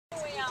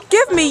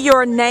Give me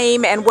your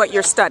name and what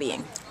you're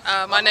studying.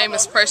 My name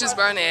is Precious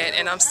Burnett,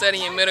 and I'm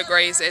studying middle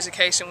grades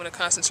education with a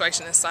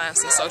concentration in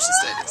science and social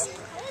studies.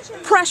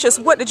 Precious,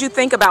 what did you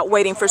think about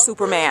Waiting for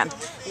Superman?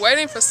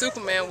 Waiting for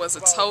Superman was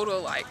a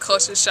total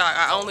culture shock.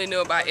 I only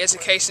knew about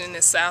education in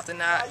the South and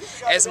not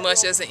as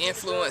much as the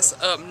influence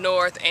up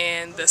north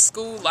and the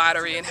school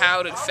lottery and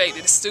how it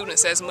affected the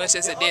students as much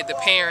as it did the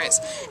parents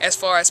as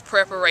far as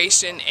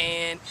preparation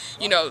and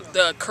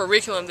the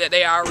curriculum that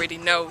they already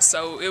know.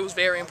 So it was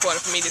very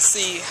important for me to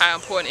see how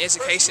important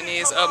education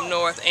is up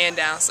north and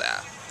down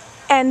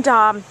south.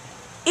 And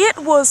it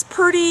was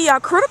pretty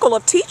critical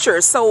of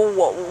teachers, so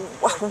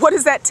what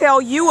does that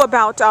tell you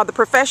about the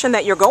profession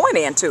that you're going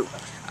into?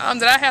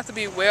 That I have to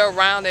be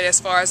well-rounded as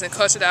far as in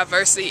cultural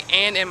diversity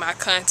and in my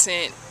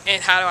content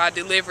and how do I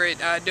deliver it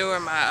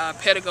during my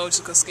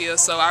pedagogical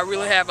skills. So I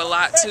really have a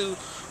lot to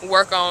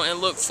work on and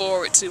look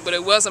forward to, but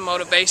it was a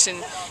motivation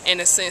in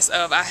the sense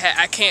of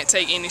I can't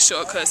take any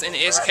shortcuts in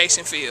the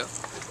education field.